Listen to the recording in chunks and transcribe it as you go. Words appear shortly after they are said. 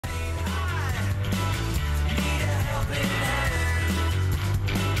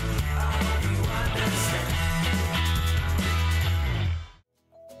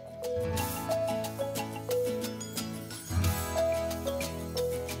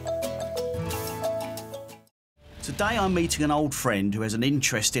Today I'm meeting an old friend who has an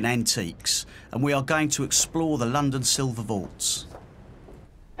interest in antiques, and we are going to explore the London Silver Vaults.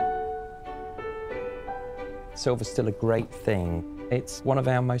 Silver's still a great thing. It's one of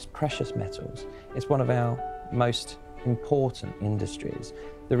our most precious metals. It's one of our most important industries.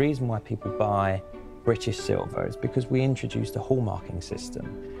 The reason why people buy British silver is because we introduced a hallmarking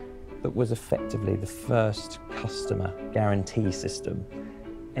system that was effectively the first customer guarantee system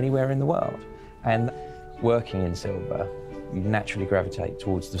anywhere in the world. And working in silver, you naturally gravitate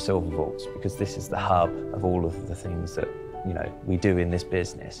towards the silver vaults because this is the hub of all of the things that, we do in this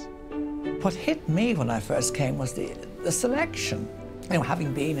business. What hit me when I first came was the selection.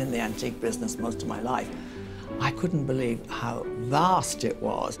 Having been in the antique business most of my life, I couldn't believe how vast it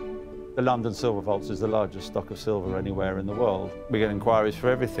was. The London Silver Vaults is the largest stock of silver anywhere in the world. We get inquiries for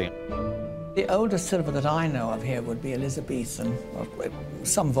everything. The oldest silver that I know of here would be Elizabethan.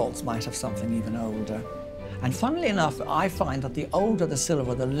 Some vaults might have something even older. And funnily enough, I find that the older the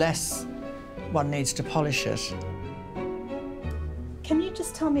silver, the less one needs to polish it. Can you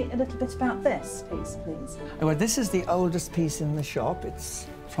just tell me a little bit about this piece, please? Well, this is the oldest piece in the shop. It's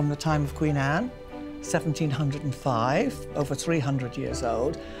from the time of Queen Anne, 1705, over 300 years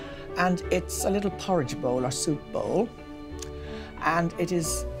old. And it's a little porridge bowl or soup bowl. And it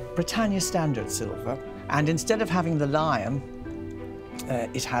is Britannia Standard silver. And instead of having the lion,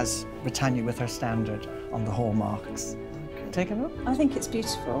 it has Britannia with her standard on the hallmarks. Take a look. I think it's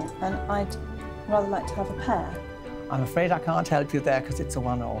beautiful, and I'd rather like to have a pair. I'm afraid I can't help you there because it's a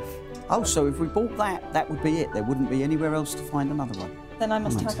one-off. Oh, so if we bought that, that would be it? There wouldn't be anywhere else to find another one? Then I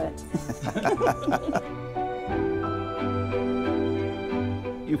must have it.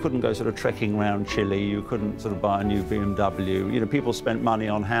 You couldn't go sort of trekking around Chile, you couldn't sort of buy a new BMW. People spent money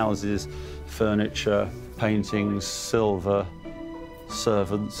on houses, furniture, paintings, silver,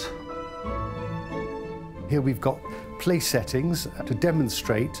 servants. Here we've got place settings to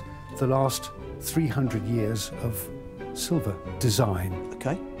demonstrate the last 300 years of silver design.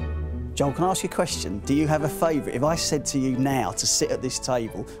 OK. Joel, can I ask you a question? Do you have a favourite? If I said to you now to sit at this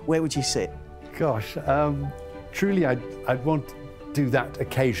table, where would you sit? Gosh, truly I'd want to do that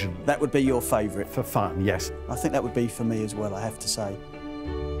occasionally. That would be your favourite? For fun, yes. I think that would be for me as well, I have to say.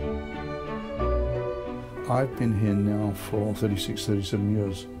 I've been here now for 36, 37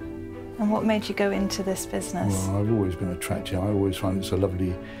 years. And what made you go into this business? Well, I've always been attracted. I always find it's a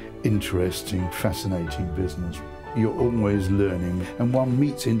lovely, interesting, fascinating business. You're always learning, and one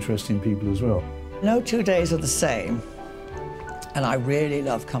meets interesting people as well. No 2 days are the same, and I really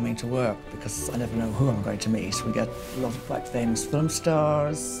love coming to work because I never know who I'm going to meet. We get a lot of quite famous film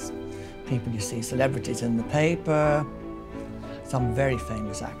stars, people you see, celebrities in the paper, some very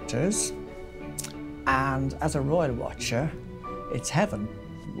famous actors. And as a royal watcher, it's heaven.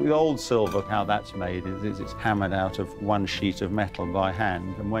 With old silver, how that's made is it's hammered out of one sheet of metal by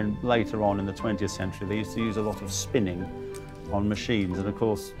hand. And when later on in the 20th century, they used to use a lot of spinning on machines. And of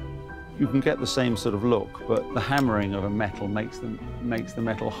course, you can get the same sort of look, but the hammering of a metal makes the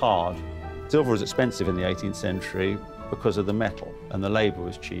metal hard. Silver was expensive in the 18th century because of the metal, and the labour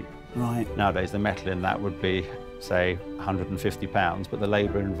was cheap. Right. Nowadays, the metal in that would be, say, £150, but the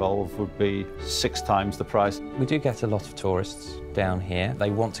labour involved would be 6 times the price. We do get a lot of tourists down here.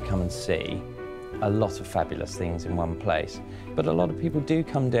 They want to come and see a lot of fabulous things in one place. But a lot of people do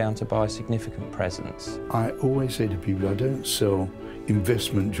come down to buy significant presents. I always say to people, I don't sell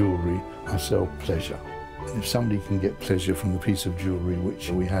investment jewellery, I sell pleasure. And if somebody can get pleasure from the piece of jewellery which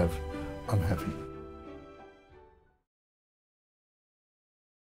we have, I'm happy.